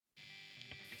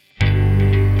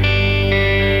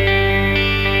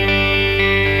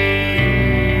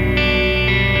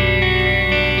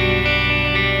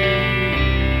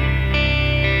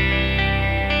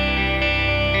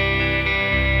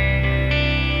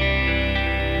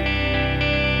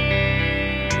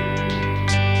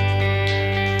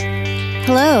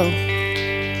Hello!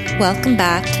 Welcome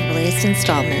back to the latest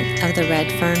installment of the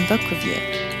Red Fern Book Review.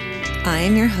 I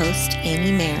am your host,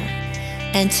 Amy Mayer,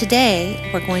 and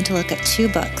today we're going to look at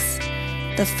two books.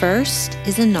 The first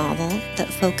is a novel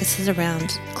that focuses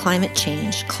around climate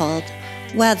change called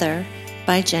Weather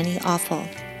by Jenny Offill.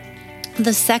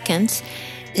 The second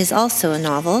is also a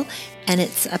novel, and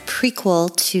it's a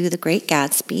prequel to The Great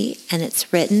Gatsby, and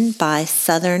it's written by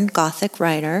Southern Gothic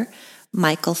writer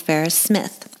Michael Farris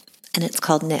Smith, and it's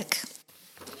called Nick.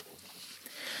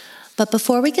 But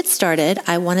before we get started,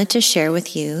 I wanted to share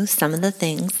with you some of the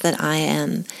things that I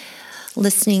am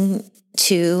listening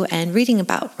to and reading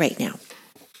about right now.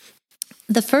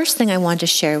 The first thing I want to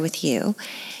share with you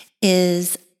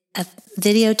is a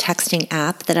video texting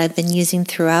app that I've been using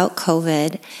throughout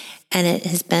COVID, and it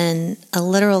has been a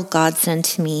literal godsend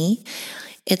to me.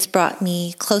 It's brought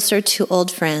me closer to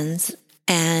old friends,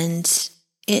 and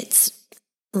it's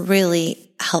really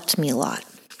helped me a lot.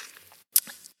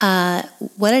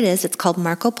 What it is, it's called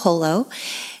Marco Polo,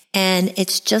 and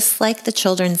it's just like the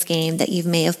children's game that you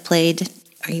may have played,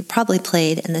 or you probably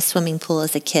played in the swimming pool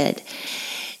as a kid.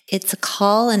 It's a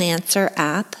call and answer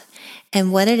app,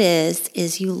 and what it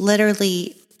is you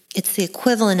literally, it's the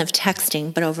equivalent of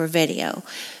texting, but over video.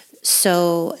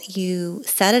 So you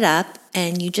set it up,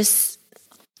 and you just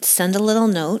send a little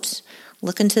note,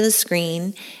 look into the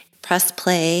screen, press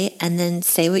play, and then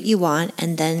say what you want,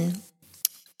 and then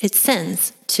it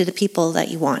sends to the people that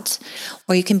you want.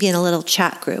 Or you can be in a little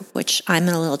chat group, which I'm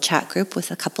in a little chat group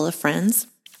with a couple of friends,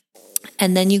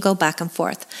 and then you go back and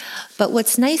forth. But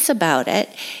what's nice about it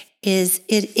is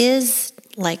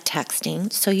like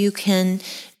texting, so you can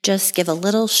just give a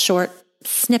little short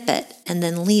snippet and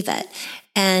then leave it.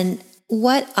 And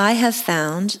what I have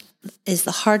found is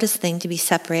the hardest thing to be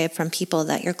separated from people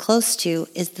that you're close to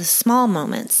is the small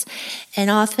moments.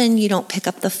 And often you don't pick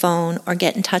up the phone or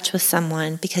get in touch with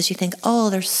someone because you think,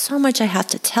 oh, there's so much I have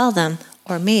to tell them.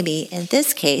 Or maybe in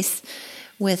this case,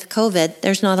 with COVID,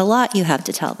 there's not a lot you have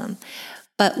to tell them.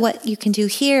 But what you can do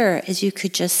here is you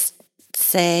could just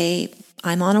say,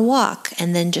 I'm on a walk,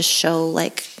 and then just show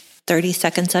like 30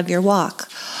 seconds of your walk.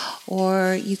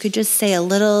 Or you could just say a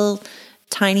little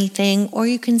tiny thing, or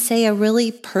you can say a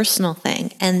really personal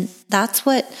thing. And that's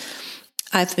what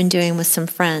I've been doing with some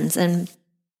friends, and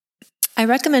I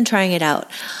recommend trying it out.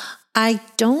 I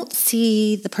don't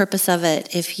see the purpose of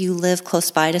it if you live close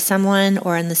by to someone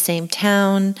or in the same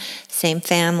town, same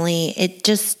family. It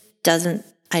just doesn't,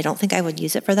 I don't think I would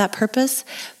use it for that purpose.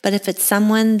 But if it's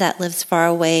someone that lives far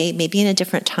away, maybe in a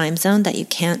different time zone that you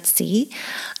can't see,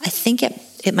 I think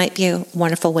it might be a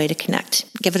wonderful way to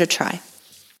connect. Give it a try.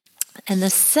 And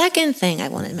the second thing I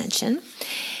want to mention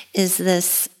is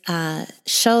this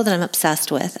show that I'm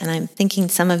obsessed with, and I'm thinking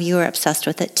some of you are obsessed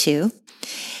with it too.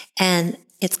 And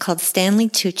it's called Stanley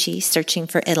Tucci, Searching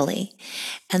for Italy.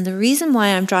 And the reason why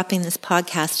I'm dropping this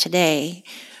podcast today,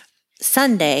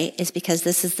 Sunday, is because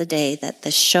this is the day that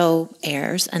the show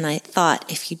airs. And I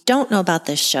thought if you don't know about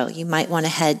this show, you might want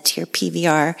to head to your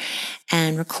PVR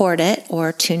and record it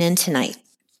or tune in tonight.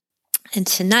 And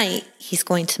tonight, he's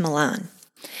going to Milan.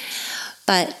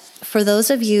 But for those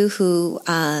of you who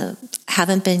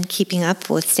haven't been keeping up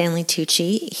with Stanley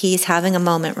Tucci, he's having a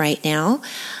moment right now.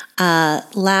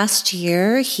 Last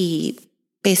year, he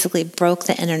basically broke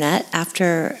the internet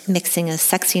after mixing a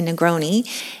sexy Negroni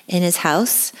in his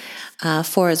house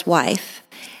for his wife.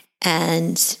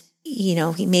 And, you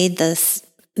know, he made this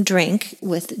drink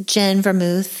with gin,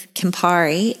 vermouth,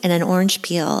 Campari, and an orange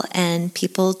peel, and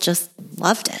people just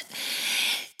loved it.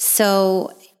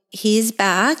 So he's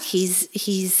back.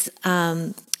 He's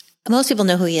most people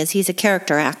know who he is. He's a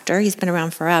character actor. He's been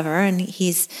around forever, and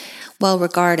he's well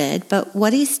regarded. But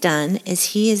what he's done is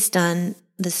he has done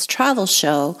this travel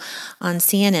show on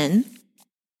CNN,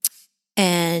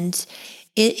 and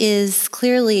it is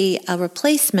clearly a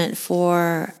replacement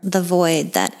for the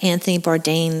void that Anthony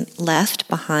Bourdain left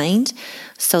behind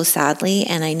so sadly.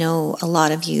 And I know a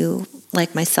lot of you,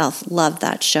 like myself, love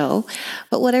that show.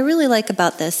 But what I really like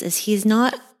about this is he's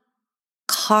not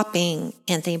copying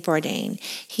Anthony Bourdain.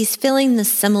 He's filling the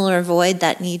similar void,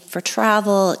 that need for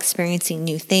travel, experiencing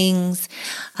new things,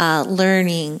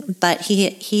 learning, but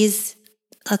he's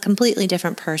a completely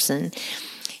different person.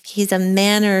 He's a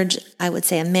mannered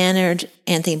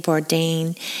Anthony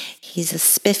Bourdain. He's a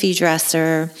spiffy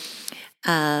dresser.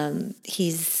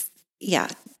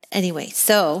 Anyway,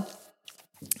 so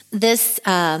this,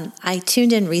 I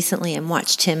tuned in recently and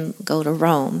watched him go to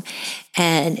Rome,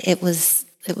 and it was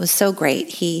so great.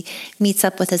 He meets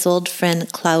up with his old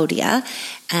friend Claudia,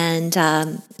 and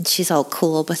she's all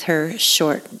cool with her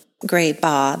short gray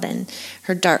bob and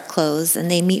her dark clothes, and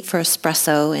they meet for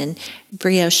espresso and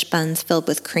brioche buns filled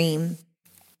with cream.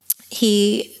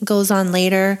 He goes on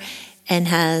later and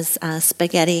has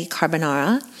spaghetti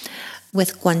carbonara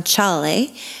with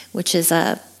guanciale, which is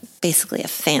basically a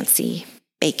fancy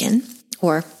bacon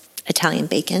or Italian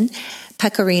bacon,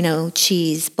 pecorino,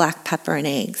 cheese, black pepper, and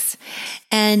eggs.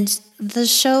 And the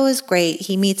show is great.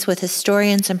 He meets with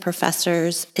historians and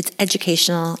professors. It's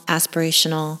educational,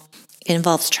 aspirational. It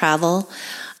involves travel.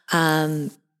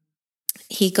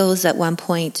 He goes at one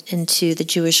point into the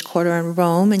Jewish quarter in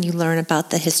Rome, and you learn about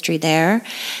the history there.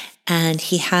 And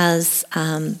he has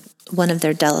one of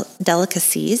their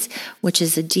delicacies, which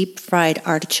is a deep-fried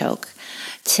artichoke.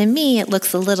 To me, it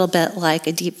looks a little bit like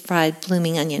a deep-fried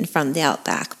blooming onion from the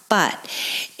Outback, but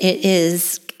it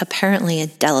is apparently a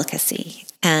delicacy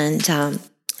and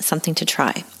something to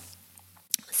try.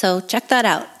 So check that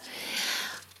out.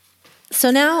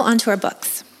 So now on to our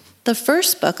books. The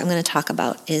first book I'm going to talk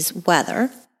about is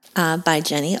Weather by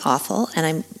Jenny Othel, and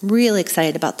I'm really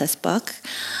excited about this book.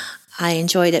 I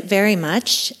enjoyed it very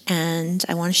much, and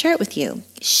I want to share it with you.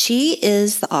 She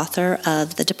is the author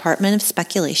of The Department of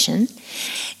Speculation,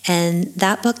 and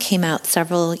that book came out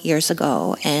several years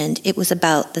ago, and it was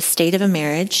about the state of a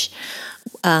marriage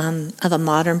of a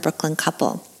modern Brooklyn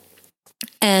couple.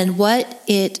 And what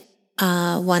it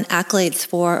won accolades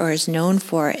for or is known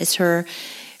for is her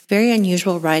very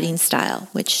unusual writing style,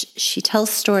 which she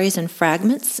tells stories in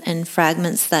fragments and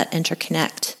fragments that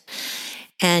interconnect.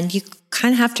 And you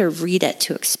kind of have to read it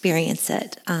to experience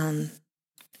it. And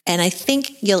I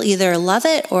think you'll either love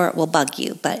it or it will bug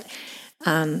you, but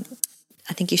I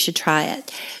think you should try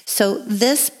it. So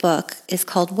this book is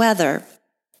called Weather,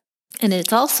 and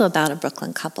it's also about a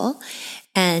Brooklyn couple,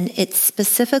 and it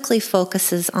specifically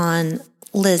focuses on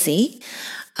Lizzie,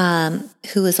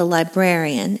 who is a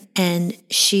librarian, and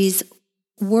she's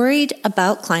worried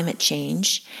about climate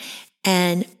change,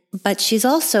 but she's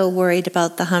also worried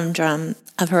about the humdrum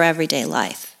of her everyday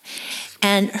life.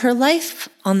 And her life,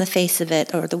 on the face of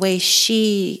it, or the way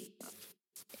she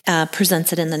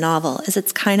presents it in the novel, is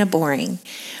it's kind of boring,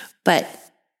 but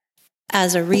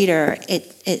as a reader,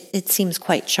 it seems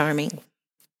quite charming.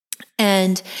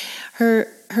 And her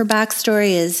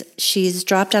backstory is she's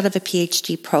dropped out of a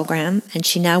PhD program, and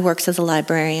she now works as a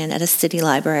librarian at a city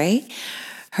library.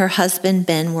 Her husband,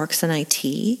 Ben, works in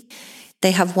IT.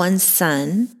 They have one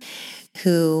son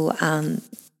who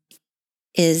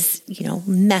is,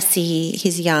 messy.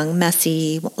 He's young,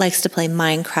 messy, likes to play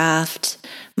Minecraft,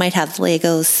 might have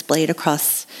Legos splayed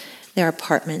across their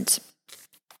apartment.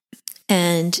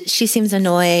 And she seems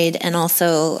annoyed and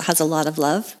also has a lot of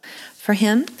love for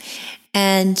him.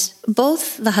 And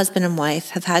both the husband and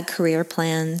wife have had career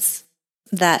plans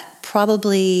that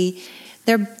probably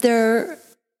their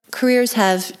careers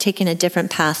have taken a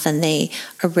different path than they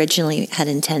originally had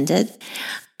intended.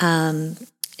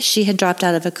 She had dropped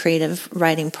out of a creative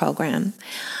writing program.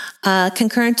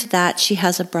 Concurrent to that, she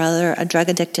has a brother, a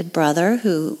drug-addicted brother,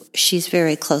 who she's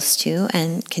very close to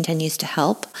and continues to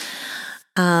help.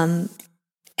 And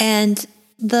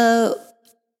the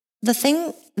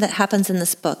thing that happens in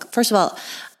this book, first of all,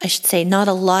 I should say not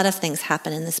a lot of things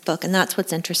happen in this book, and that's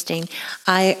what's interesting.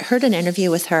 I heard an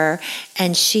interview with her,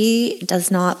 and she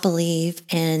does not believe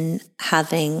in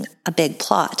having a big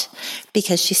plot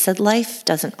because she said life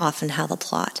doesn't often have a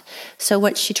plot. So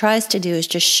what she tries to do is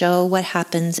just show what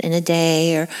happens in a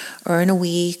day or in a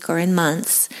week or in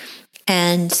months,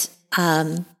 and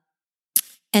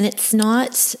it's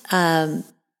not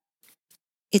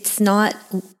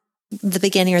the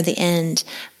beginning or the end,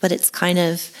 but it's kind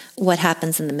of what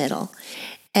happens in the middle.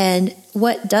 And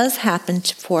what does happen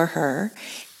for her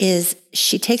is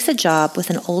she takes a job with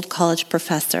an old college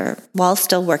professor while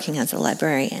still working as a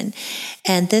librarian.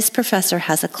 And this professor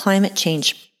has a climate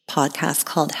change podcast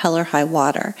called Hell or High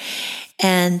Water.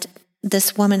 And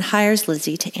this woman hires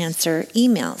Lizzie to answer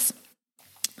emails.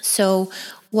 So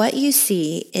what you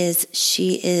see is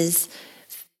she is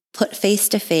put face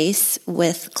to face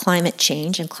with climate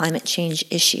change and climate change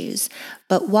issues,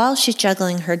 but while she's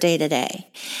juggling her day to day.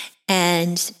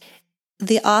 And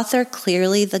the author,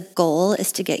 clearly the goal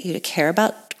is to get you to care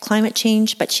about climate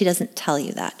change, but she doesn't tell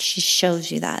you that. She shows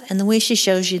you that. And the way she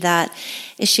shows you that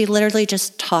is she literally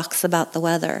just talks about the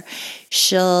weather.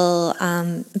 She'll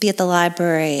be at the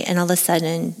library and all of a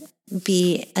sudden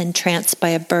be entranced by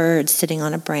a bird sitting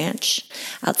on a branch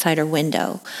outside her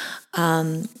window.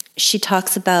 She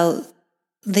talks about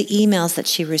the emails that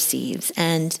she receives,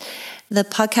 and the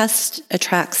podcast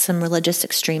attracts some religious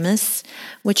extremists,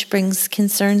 which brings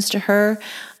concerns to her.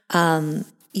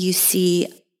 You see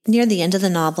near the end of the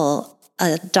novel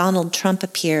Donald Trump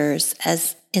appears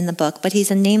as in the book, but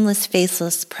he's a nameless,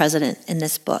 faceless president in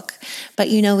this book. But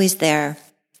you know he's there.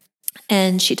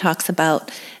 And she talks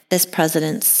about this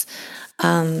president's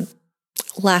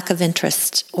lack of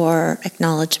interest or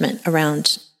acknowledgement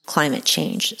around climate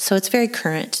change. So it's very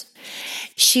current.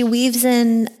 She weaves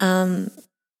in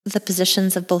the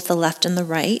positions of both the left and the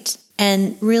right.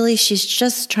 And really, she's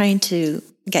just trying to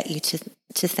get you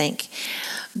to think.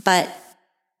 But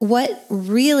what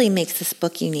really makes this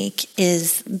book unique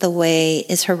is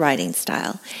her writing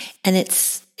style. And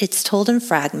it's told in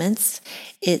fragments.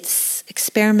 It's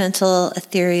experimental,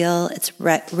 ethereal, it's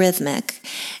rhythmic.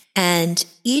 And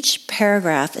each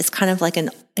paragraph is kind of like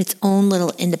its own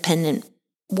little independent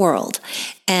world.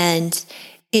 And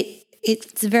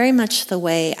it's very much the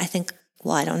way I think,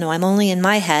 well, I don't know, I'm only in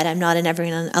my head, I'm not in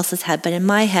everyone else's head, but in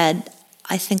my head,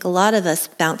 I think a lot of us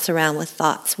bounce around with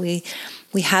thoughts. We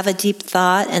have a deep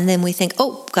thought, and then we think,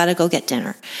 oh, gotta go get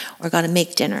dinner, or gotta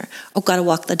make dinner, or gotta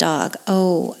walk the dog,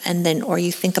 or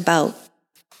you think about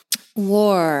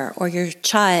war, or your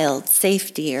child,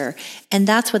 safety, and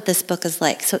that's what this book is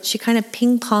like. So she kind of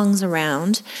ping-pongs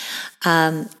around,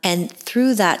 and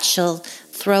through that she'll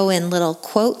throw in little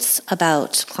quotes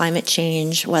about climate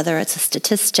change, whether it's a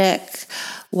statistic,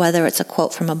 whether it's a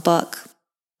quote from a book.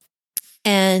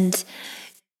 And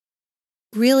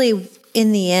really,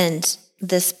 in the end,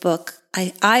 this book,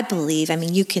 I believe, I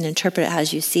mean, you can interpret it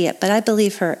as you see it, but I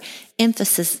believe her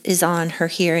emphasis is on her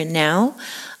here and now,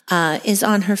 is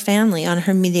on her family, on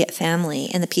her immediate family,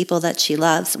 and the people that she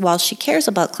loves. While she cares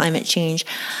about climate change,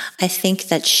 I think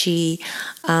that she,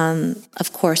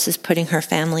 of course, is putting her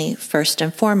family first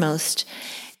and foremost.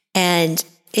 And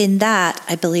in that,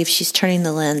 I believe she's turning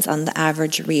the lens on the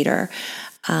average reader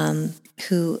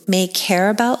who may care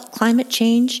about climate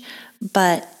change,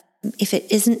 but if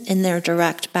it isn't in their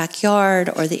direct backyard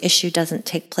or the issue doesn't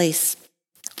take place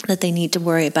that they need to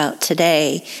worry about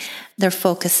today, their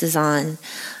focus is on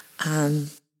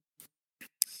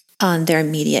their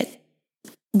immediate,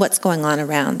 what's going on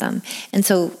around them. And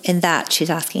so in that,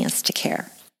 she's asking us to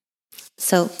care.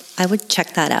 So I would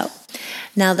check that out.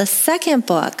 Now, the second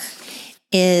book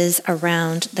is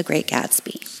around The Great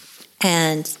Gatsby.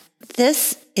 And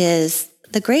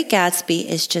The Great Gatsby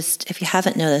is just, if you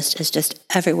haven't noticed, is just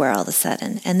everywhere all of a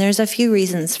sudden. And there's a few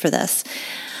reasons for this.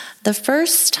 The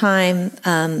first time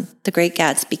The Great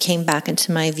Gatsby came back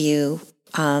into my view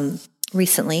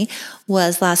recently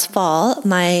was last fall.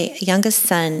 My youngest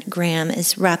son, Graham,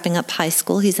 is wrapping up high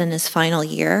school. He's in his final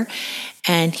year.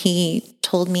 And he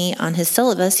told me on his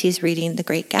syllabus he's reading The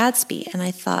Great Gatsby. And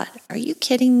I thought, are you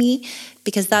kidding me?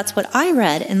 Because that's what I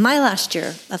read in my last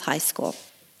year of high school.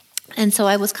 And so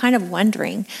I was kind of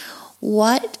wondering,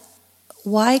 why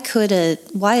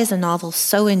is a novel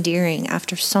so endearing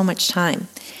after so much time?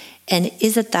 And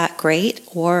is it that great?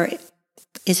 Or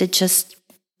is it just,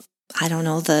 I don't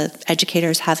know, the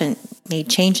educators haven't made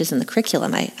changes in the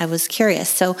curriculum? I was curious.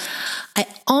 So I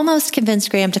almost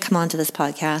convinced Graham to come onto this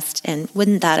podcast, and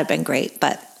wouldn't that have been great?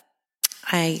 But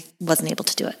I wasn't able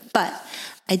to do it. But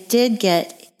I did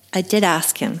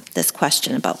ask him this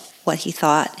question about what he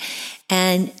thought.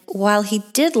 And while he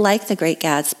did like The Great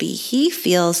Gatsby, he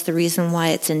feels the reason why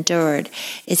it's endured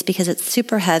is because it's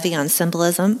super heavy on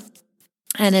symbolism,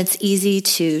 and it's easy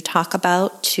to talk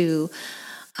about, to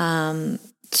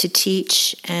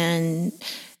teach, and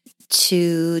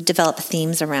to develop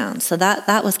themes around. So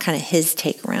that was kind of his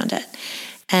take around it.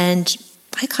 And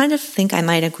I kind of think I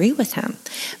might agree with him.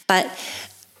 But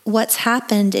what's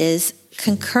happened is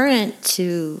concurrent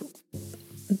to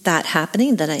that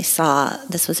happening that I saw,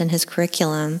 this was in his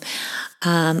curriculum,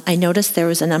 I noticed there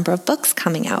was a number of books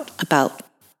coming out about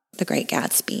The Great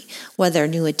Gatsby, whether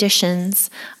new editions.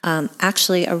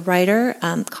 Actually, a writer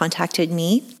contacted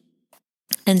me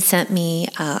and sent me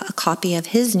a copy of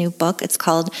his new book. It's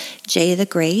called Jay the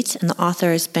Great, and the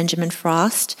author is Benjamin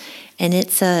Frost. And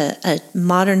it's a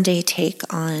modern-day take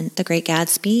on The Great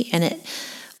Gatsby, and it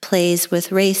plays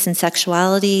with race and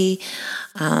sexuality,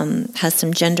 has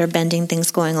some gender-bending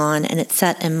things going on, and it's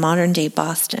set in modern-day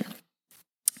Boston.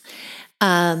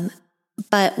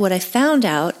 But what I found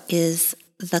out is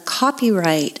the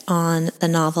copyright on the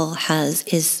novel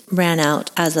ran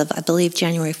out as of, I believe,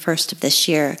 January 1st of this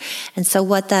year. And so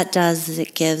what that does is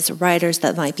it gives writers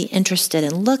that might be interested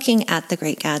in looking at The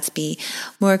Great Gatsby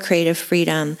more creative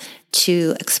freedom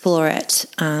to explore it,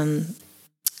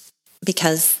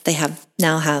 because they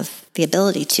now have the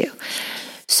ability to.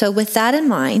 So with that in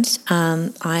mind,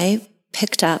 I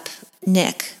picked up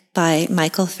Nick by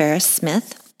Michael Farris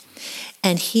Smith,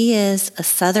 and he is a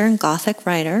Southern Gothic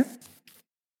writer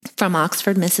from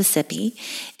Oxford, Mississippi,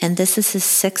 and this is his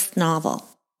 6th novel.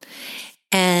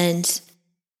 And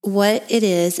what it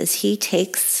is he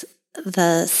takes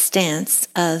the stance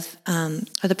of,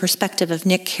 or the perspective of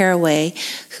Nick Carraway,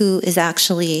 who is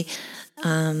actually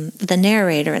the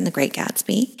narrator in The Great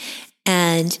Gatsby,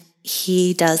 and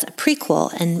he does a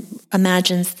prequel and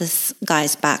imagines this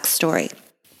guy's backstory.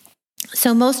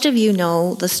 So most of you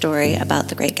know the story about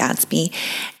The Great Gatsby,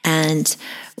 and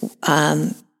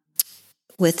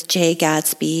with Jay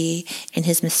Gatsby and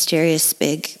his mysterious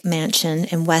big mansion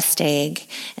in West Egg,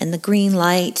 and the green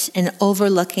light, and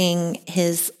overlooking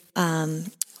his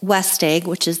West Egg,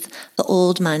 which is the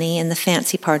old money and the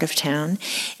fancy part of town.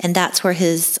 And that's where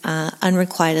his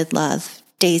unrequited love,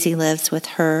 Daisy, lives with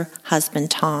her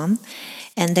husband, Tom.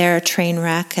 And they're a train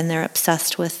wreck, and they're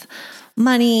obsessed with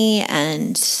money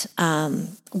and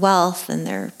wealth, and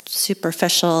they're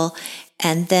superficial.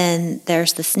 And then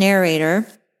there's this narrator,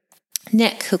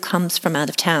 Nick, who comes from out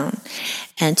of town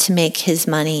and to make his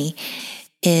money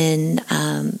in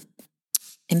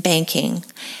banking.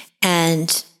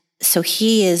 And so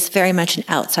he is very much an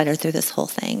outsider through this whole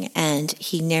thing, and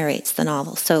he narrates the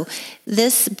novel. So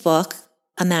this book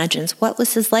imagines what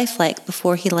was his life like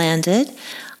before he landed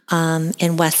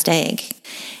in West Egg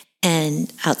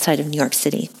and outside of New York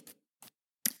City.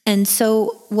 And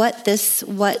so what this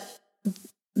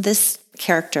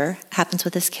character happens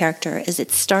with this character is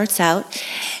it starts out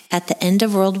at the end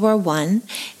of World War I,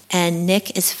 and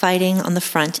Nick is fighting on the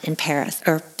front in Paris,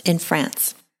 or in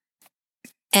France.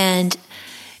 And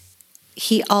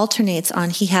he alternates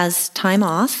on, he has time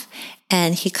off,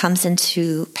 and he comes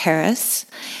into Paris,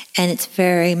 and it's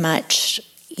very much,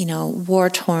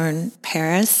 war-torn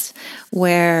Paris,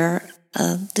 where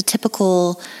the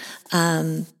typical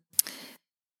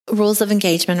rules of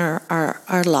engagement are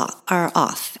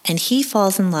off. And he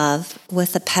falls in love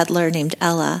with a peddler named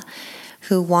Ella,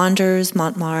 who wanders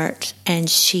Montmartre, and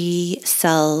she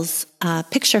sells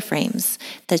picture frames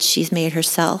that she's made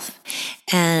herself.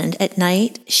 And at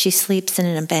night, she sleeps in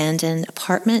an abandoned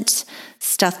apartment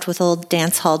stuffed with old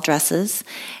dance hall dresses.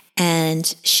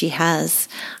 And she has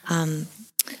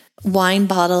wine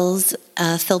bottles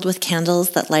filled with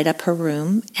candles that light up her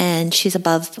room. And she's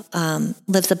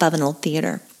lives above an old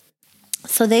theater.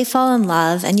 So they fall in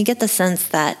love, and you get the sense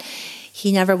that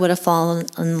he never would have fallen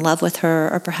in love with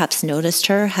her, or perhaps noticed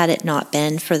her, had it not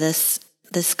been for this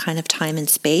kind of time and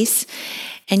space.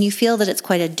 And you feel that it's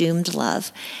quite a doomed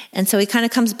love. And so he kind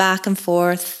of comes back and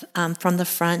forth from the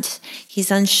front. He's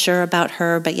unsure about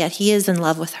her, but yet he is in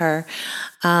love with her.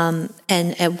 And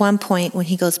at one point, when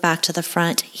he goes back to the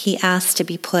front, he asks to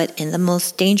be put in the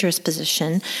most dangerous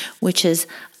position, which is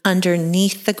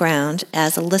underneath the ground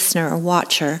as a listener or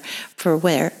watcher for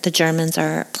where the Germans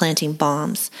are planting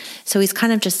bombs. So he's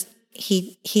kind of just,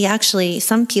 he actually,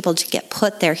 some people to get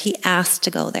put there, he asked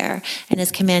to go there. And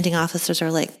his commanding officers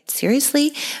are like,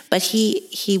 seriously? But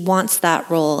he wants that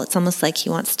role. It's almost like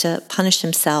he wants to punish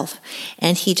himself.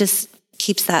 And he just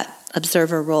keeps that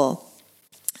observer role.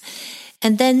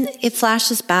 And then it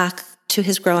flashes back to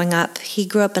his growing up. He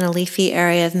grew up in a leafy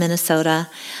area of Minnesota.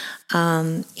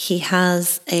 He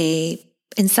has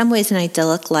in some ways, an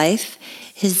idyllic life.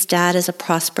 His dad is a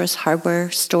prosperous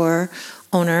hardware store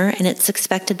owner, and it's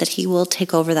expected that he will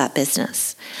take over that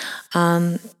business.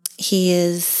 He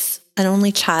is an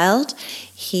only child.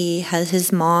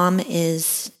 His mom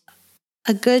is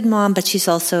a good mom, but she's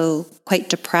also quite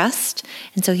depressed,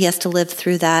 and so he has to live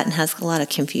through that and has a lot of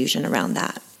confusion around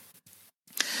that.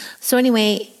 So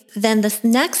anyway, then this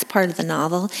next part of the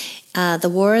novel, the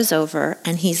war is over,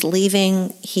 and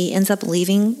he ends up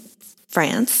leaving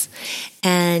France,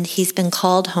 and he's been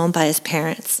called home by his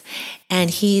parents, and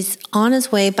he's on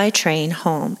his way by train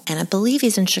home, and I believe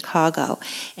he's in Chicago,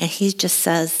 and he just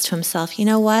says to himself, you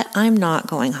know what, I'm not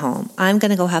going home. I'm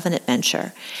going to go have an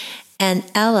adventure. And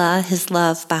Ella, his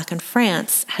love back in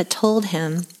France, had told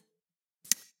him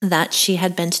that she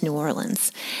had been to New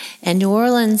Orleans. And New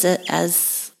Orleans,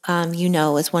 as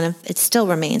is it still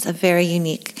remains a very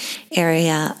unique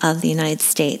area of the United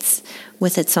States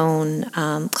with its own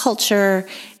culture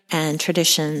and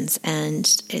traditions,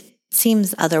 and it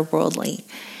seems otherworldly.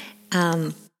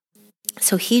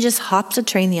 So he just hops a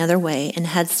train the other way and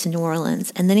heads to New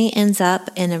Orleans. And then he ends up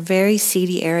in a very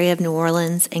seedy area of New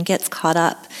Orleans and gets caught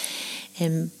up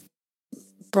in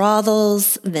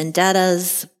brothels,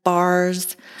 vendettas,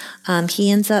 bars.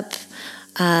 He ends up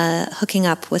hooking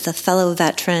up with a fellow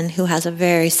veteran who has a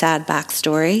very sad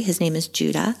backstory. His name is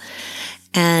Judah.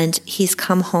 And he's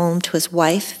come home to his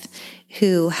wife,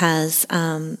 who has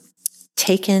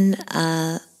taken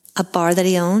a bar that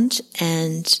he owned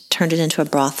and turned it into a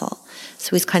brothel.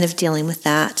 So he's kind of dealing with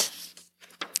that.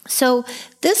 So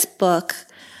this book,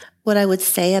 what I would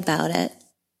say about it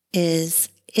is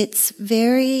it's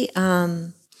very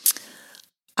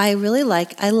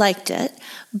I liked it,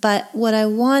 but what I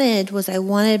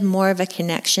wanted more of a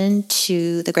connection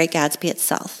to The Great Gatsby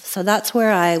itself. So that's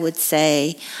where I would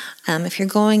say, if you're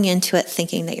going into it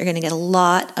thinking that you're going to get a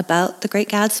lot about The Great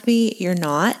Gatsby, you're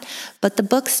not. But the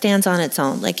book stands on its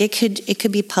own. Like it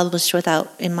could be published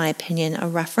without, in my opinion, a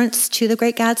reference to The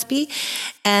Great Gatsby.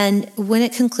 And when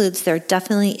it concludes, there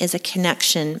definitely is a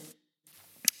connection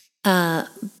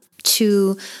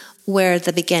to where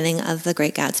the beginning of The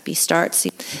Great Gatsby starts.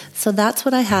 So that's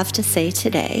what I have to say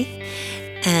today.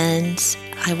 And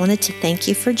I wanted to thank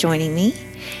you for joining me.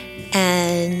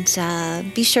 And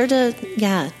be sure to,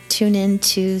 tune in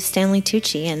to Stanley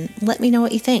Tucci and let me know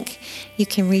what you think. You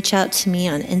can reach out to me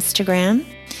on Instagram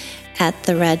at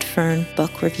the Red Fern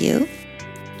Book Review,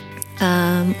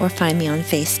 or find me on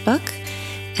Facebook.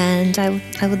 And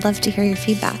I would love to hear your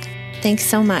feedback. Thanks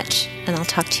so much, and I'll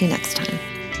talk to you next time.